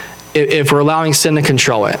if we're allowing sin to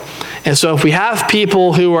control it. And so if we have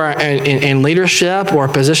people who are in leadership or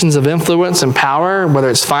positions of influence and power, whether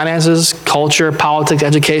it's finances, culture, politics,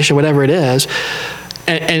 education, whatever it is,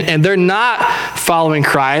 and they're not following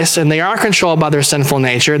Christ, and they aren't controlled by their sinful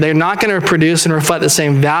nature, they're not going to produce and reflect the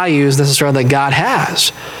same values necessarily that God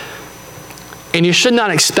has. And you should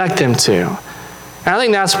not expect them to. And I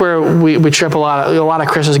think that's where we trip a lot of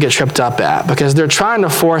Christians get tripped up at, because they're trying to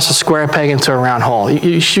force a square peg into a round hole.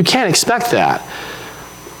 You can't expect that.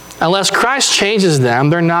 Unless Christ changes them,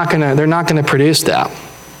 they're not gonna produce that.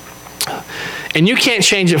 And you can't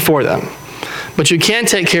change it for them, but you can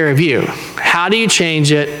take care of you. How do you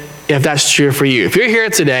change it if that's true for you? If you're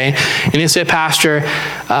here today and you say, Pastor,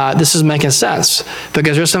 this is making sense,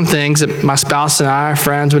 because there's some things that my spouse and I, our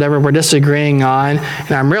friends, whatever, we're disagreeing on,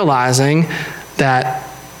 and I'm realizing that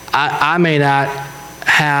I may not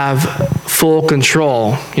have full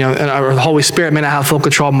control, or the Holy Spirit may not have full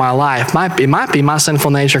control of my life. It might be my sinful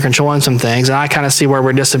nature controlling some things, and I kind of see where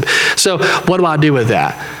we're So what do I do with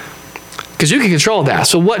that? Because you can control that.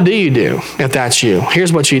 So what do you do if that's you?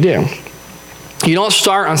 Here's what you do. You don't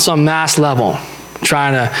start on some mass level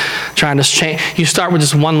trying to change. You start with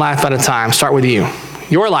just one life at a time. Start with you.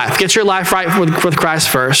 Your life. Get your life right with Christ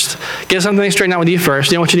first. Get something straightened out with you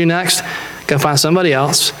first. You know what you do next? Go find somebody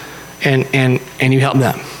else and you help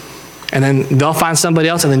them. And then they'll find somebody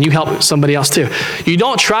else, and then you help somebody else too. You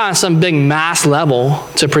don't try on some big mass level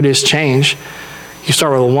to produce change. You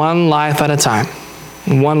start with one life at a time.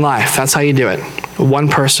 One life. That's how you do it. One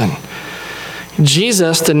person.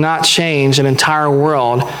 Jesus did not change an entire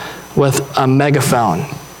world with a megaphone.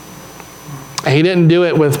 He didn't do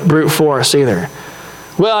it with brute force either.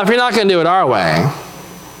 Well, if you're not going to do it our way,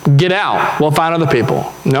 get out. We'll find other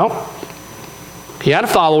people. Nope. He had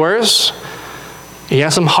followers. He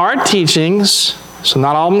had some hard teachings, so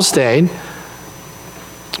not all of them stayed.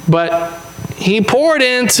 But he poured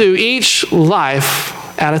into each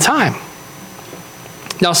life at a time.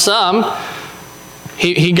 Now some,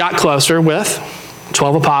 he got closer with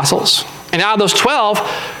 12 apostles. And out of those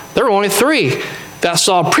 12, there were only 3 that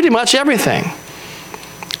saw pretty much everything.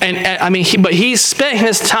 But he spent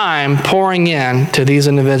his time pouring in to these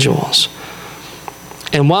individuals.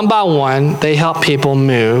 And one by one, they helped people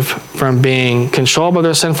move from being controlled by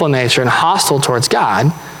their sinful nature and hostile towards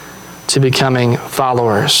God to becoming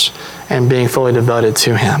followers and being fully devoted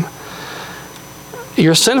to him.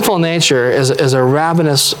 Your sinful nature is a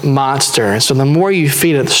ravenous monster. So the more you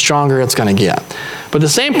feed it, the stronger it's going to get. But the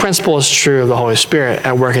same principle is true of the Holy Spirit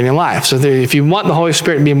at work in your life. So if you want the Holy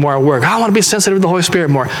Spirit to be more at work, I want to be sensitive to the Holy Spirit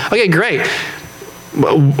more. Okay, great.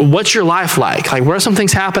 What's your life like? Like, what are some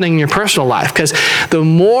things happening in your personal life? Because the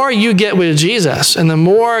more you get with Jesus and the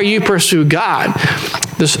more you pursue God,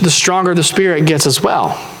 the stronger the Spirit gets as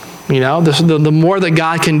well. The more that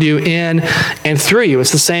God can do in and through you.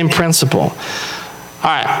 It's the same principle. All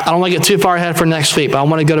right, I don't want to get too far ahead for next week, but I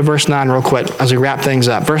want to go to verse 9 real quick as we wrap things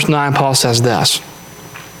up. Verse 9, Paul says this: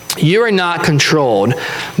 You are not controlled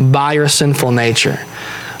by your sinful nature.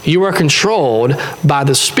 You are controlled by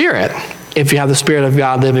the Spirit, if you have the Spirit of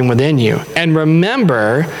God living within you. And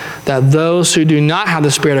remember that those who do not have the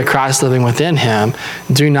Spirit of Christ living within him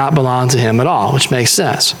do not belong to him at all, which makes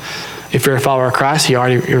sense. If you're a follower of Christ, he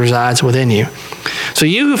already resides within you. So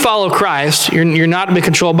you who follow Christ, you're not to be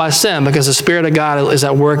controlled by sin, because the Spirit of God is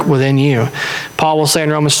at work within you. Paul will say in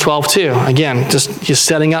Romans 12:2, again, just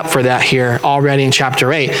setting up for that here already in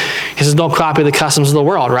chapter 8. He says, don't copy the customs of the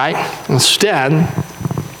world, right? Instead,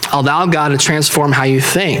 allow God to transform how you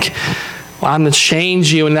think. Well, I'm going to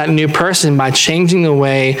change you in that new person by changing the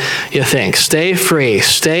way you think. Stay free.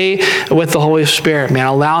 Stay with the Holy Spirit, man.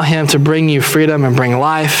 Allow him to bring you freedom and bring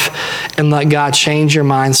life, and let God change your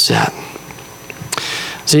mindset.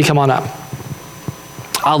 Z, come on up.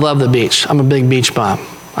 I love the beach. I'm a big beach bum.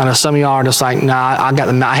 I know some of y'all are just like, nah,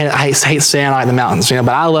 I hate sand, I like the mountains, but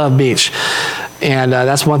I love beach. And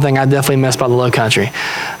that's one thing I definitely miss about the low country.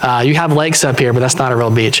 You have lakes up here, but that's not a real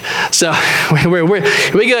beach. So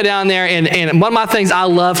we go down there, and one of my things I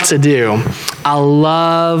love to do, I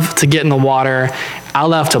love to get in the water. I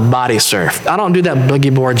love to body surf. I don't do that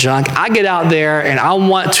boogie board junk. I get out there and I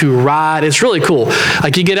want to ride. It's really cool.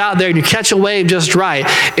 Like, you get out there and you catch a wave just right.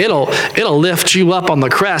 It'll lift you up on the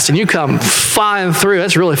crest and you come flying through.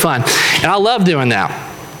 It's really fun. And I love doing that.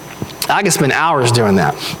 I can spend hours doing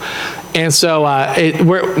that. And so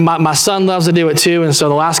my son loves to do it too. And so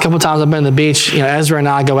the last couple of times I've been to the beach, Ezra and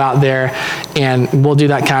I go out there and we'll do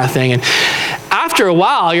that kind of thing. And after a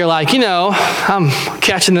while, you're like, I'm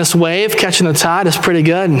catching this wave, catching the tide is pretty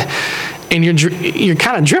good. And you're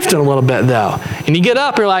kind of drifting a little bit though. And you get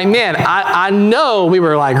up, you're like, man, I know we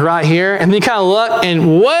were like right here. And then you kind of look,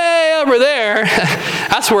 and way over there,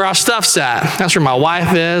 that's where our stuff's at. That's where my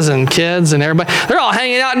wife is and kids and everybody. They're all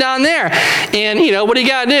hanging out down there. And what do you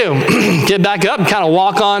got to do? Get back up and kind of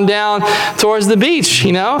walk on down towards the beach,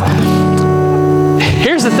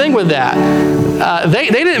 Here's the thing with that. They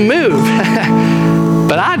didn't move,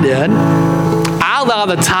 but I did. I allowed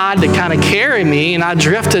the tide to kind of carry me, and I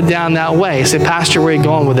drifted down that way. You say, Pastor, where are you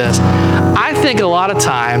going with this? I think a lot of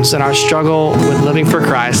times in our struggle with living for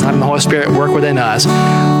Christ, letting the Holy Spirit work within us,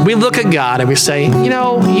 we look at God and we say,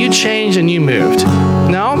 you changed and you moved.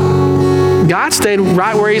 No, God stayed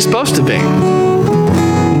right where he's supposed to be.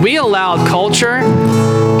 We allowed culture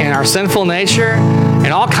and our sinful nature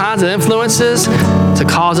and all kinds of influences to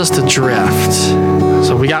cause us to drift.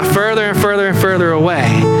 So we got further and further and further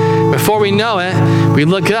away. Before we know it, we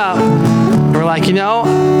look up and we're like, I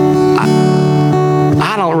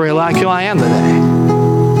don't really like who I am today.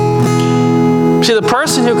 See, the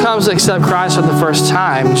person who comes to accept Christ for the first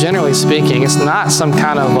time, generally speaking, it's not some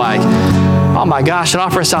kind of like, oh my gosh, an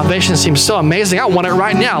offer of salvation seems so amazing. I want it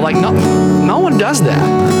right now. Like, no one does that.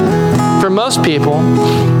 For most people,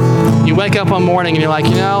 you wake up one morning and you're like,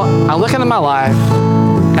 I look into my life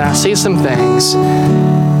and I see some things.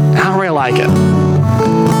 And I don't really like it.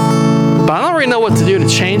 But I don't really know what to do to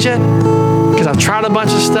change it because I've tried a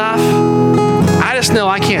bunch of stuff. I just know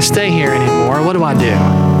I can't stay here anymore. What do I do?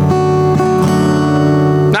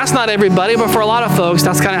 That's not everybody, but for a lot of folks,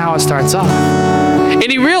 that's kind of how it starts off.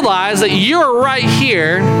 And you realize that you're right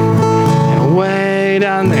here and way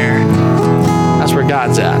down there. That's where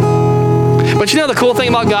God's at. But the cool thing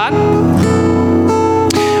about God?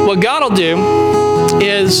 What God will do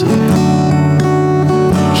is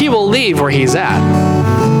he will leave where he's at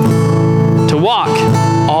to walk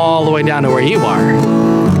all the way down to where you are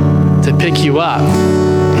to pick you up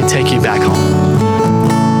and take you back home.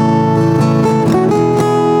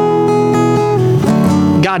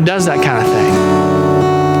 God does that kind of thing.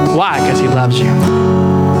 Why? Because he loves you.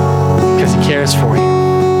 Because he cares for you.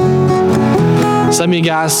 Some of you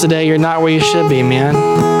guys today, you're not where you should be, man.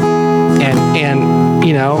 And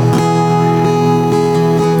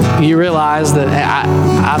you realize that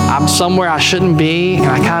I'm somewhere I shouldn't be, and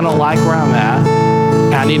I kind of don't like where I'm at,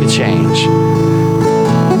 and I need to change.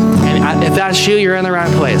 And if that's you, you're in the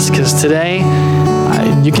right place, because today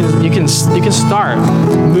you can start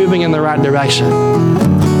moving in the right direction.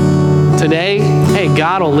 Today, hey,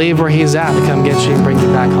 God will leave where he's at to come get you and bring you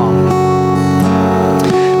back home.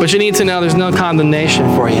 But you need to know there's no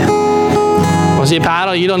condemnation for you. Well, see,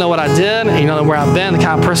 Paddle, you don't know what I did, and you don't know where I've been, the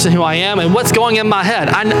kind of person who I am, and what's going in my head.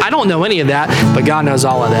 I don't know any of that, but God knows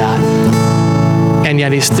all of that. And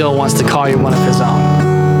yet he still wants to call you one of his own.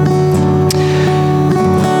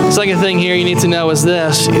 Second thing here you need to know is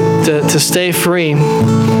this. To stay free,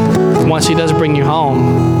 once he does bring you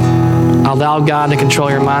home, allow God to control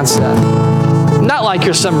your mindset. Not like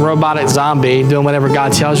you're some robotic zombie doing whatever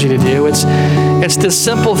God tells you to do. It's this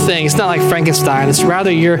simple thing. It's not like Frankenstein. It's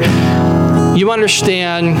rather you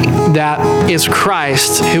understand that it's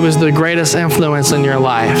Christ who is the greatest influence in your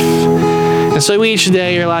life. And so each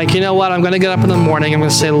day you're like, you know what? I'm going to get up in the morning. I'm going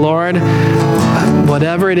to say, Lord,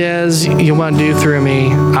 whatever it is you want to do through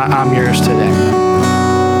me, I'm yours today.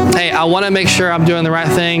 Hey, I want to make sure I'm doing the right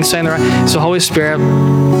thing, saying the right. So Holy Spirit,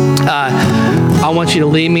 I want you to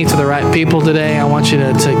lead me to the right people today. I want you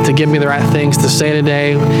to give me the right things to say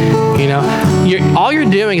today. All you're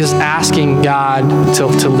doing is asking God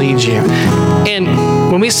to lead you. And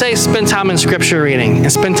when we say spend time in scripture reading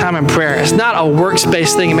and spend time in prayer, it's not a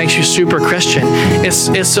works-based thing. It makes you super Christian.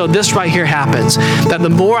 It's so this right here happens, that the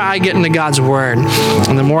more I get into God's word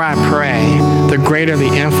and the more I pray, the greater the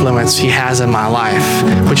influence he has in my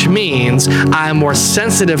life, which means I'm more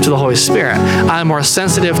sensitive to the Holy Spirit. I'm more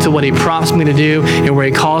sensitive to what he prompts me to do and where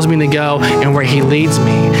he calls me to go and where he leads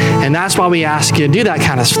me. And that's why we ask you to do that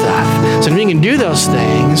kind of stuff. So if you can do those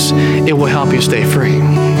things, it will help you stay free.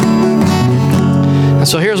 And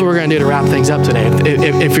so here's what we're going to do to wrap things up today.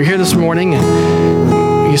 If you're here this morning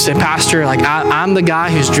and you say, Pastor, I'm the guy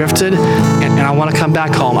who's drifted and I want to come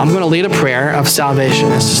back home, I'm going to lead a prayer of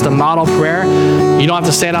salvation. It's just a model prayer. You don't have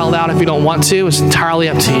to say it out loud if you don't want to. It's entirely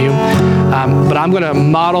up to you. But I'm going to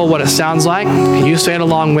model what it sounds like, and you say it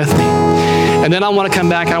along with me. And then I want to come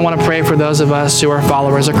back and I want to pray for those of us who are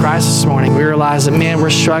followers of Christ this morning. We realize that, man,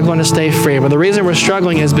 we're struggling to stay free. But the reason we're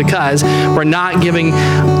struggling is because we're not giving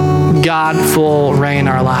God full reign in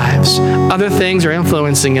our lives. Other things are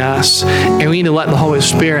influencing us, and we need to let the Holy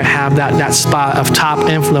Spirit have that spot of top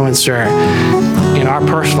influencer in our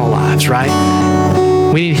personal lives, right?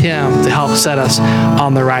 We need Him to help set us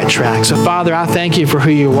on the right track. So, Father, I thank you for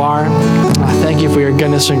who you are. I thank you for your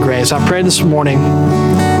goodness and grace. I pray this morning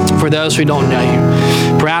for those who don't know you.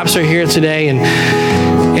 Perhaps they're here today and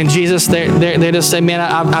Jesus, they just say, man,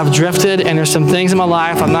 I've drifted, and there's some things in my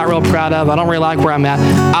life I'm not real proud of. I don't really like where I'm at.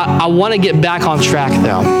 I want to get back on track,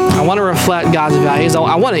 though. I want to reflect God's values.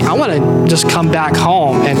 I want to just come back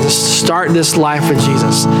home and just start this life with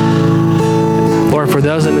Jesus. Lord, for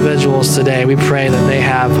those individuals today, we pray that they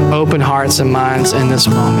have open hearts and minds in this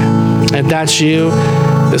moment. If that's you,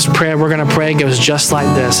 this prayer we're going to pray goes just like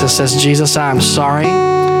this. It says, Jesus, I am sorry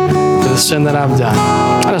for the sin that I've done.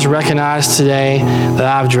 I just recognize today that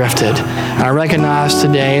I've drifted. I recognize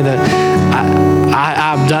today that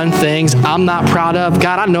I've done things I'm not proud of.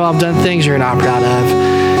 God, I know I've done things you're not proud of.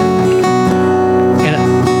 And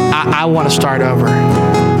I want to start over.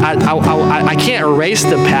 I can't erase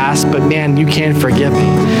the past, but man, you can forgive me.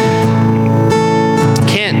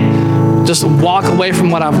 Can't just walk away from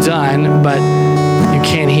what I've done, but you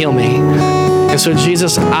can't heal me. And so,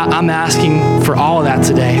 Jesus, I'm asking for all of that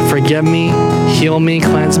today. Forgive me, heal me,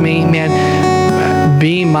 cleanse me. Man,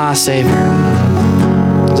 be my Savior,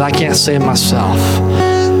 because I can't save myself.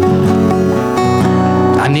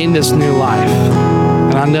 I need this new life.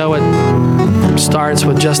 And I know it starts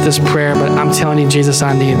with just this prayer, but I'm telling you, Jesus,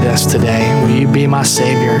 I need this today. Will you be my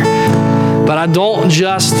Savior? But I don't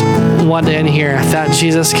just want to end here. That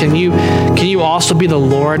Jesus, can you also be the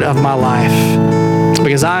Lord of my life?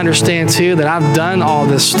 Because I understand too that I've done all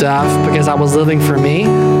this stuff because I was living for me,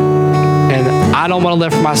 and I don't want to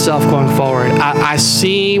live for myself going forward. I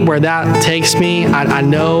see where that takes me. I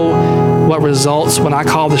know what results when I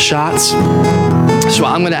call the shots. So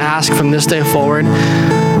I'm going to ask from this day forward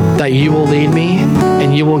that you will lead me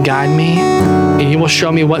and you will guide me and you will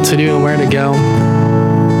show me what to do and where to go.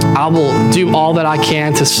 I will do all that I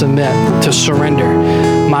can to submit, to surrender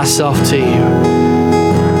myself to you.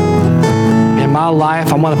 In my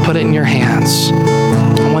life, I want to put it in your hands.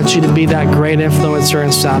 I want you to be that great influencer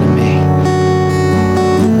inside of me.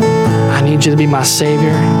 I need you to be my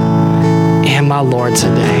Savior and my Lord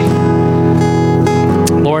today.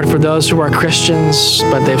 Lord, for those who are Christians,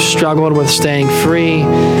 but they've struggled with staying free,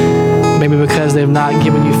 maybe because they've not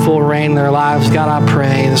given you full reign in their lives, God, I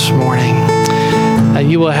pray this morning that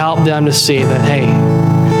you will help them to see that, hey,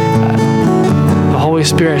 the Holy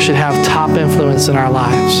Spirit should have top influence in our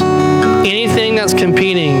lives. Anything that's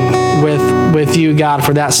competing with you, God,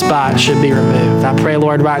 for that spot should be removed. I pray,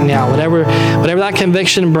 Lord, right now, whatever that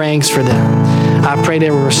conviction brings for them, I pray they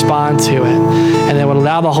will respond to it, and they would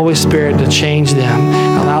allow the Holy Spirit to change them,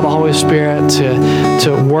 allow the Holy Spirit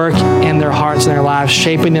to work in their hearts and their lives,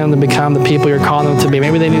 shaping them to become the people you're calling them to be.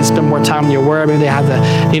 Maybe they need to spend more time in your word. Maybe they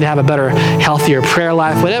need to have a better, healthier prayer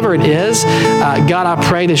life. Whatever it is, God, I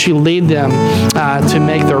pray that you lead them to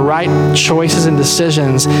make the right choices and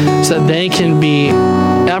decisions so that they can be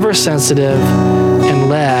ever sensitive and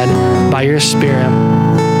led by your Spirit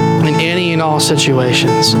in any and all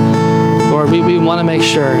situations. Lord, we want to make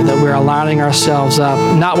sure that we're aligning ourselves up,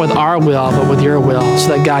 not with our will, but with your will,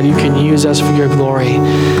 so that, God, you can use us for your glory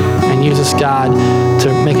and use us, God,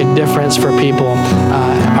 to make a difference for people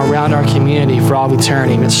around our community for all of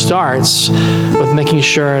eternity. And it starts with making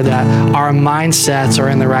sure that our mindsets are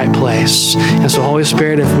in the right place. And so, Holy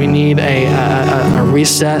Spirit, if we need a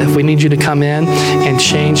reset, if we need you to come in and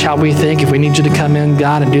change how we think, if we need you to come in,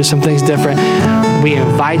 God, and do some things different, we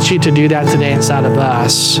invite you to do that today inside of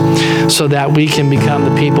us so that we can become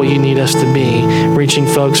the people you need us to be, reaching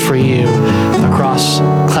folks for you across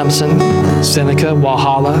Clemson, Seneca,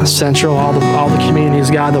 Walhalla, Central, all the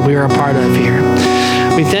communities, God, that we are a part of here.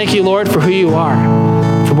 We thank you, Lord, for who you are,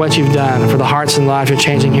 for what you've done, for the hearts and lives you're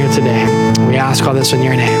changing here today. We ask all this in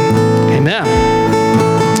your name. Amen.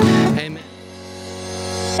 Amen.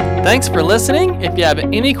 Thanks for listening. If you have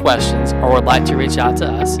any questions or would like to reach out to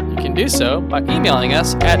us, you can do so by emailing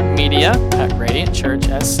us at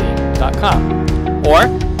media@radiantchurchsc.com or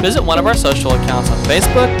visit one of our social accounts on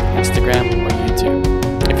Facebook, Instagram, or YouTube.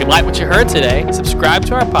 If you like what you heard today, subscribe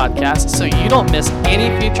to our podcast so you don't miss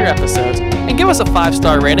any future episodes, and give us a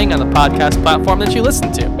 5-star rating on the podcast platform that you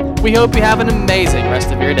listen to. We hope you have an amazing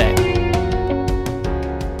rest of your day.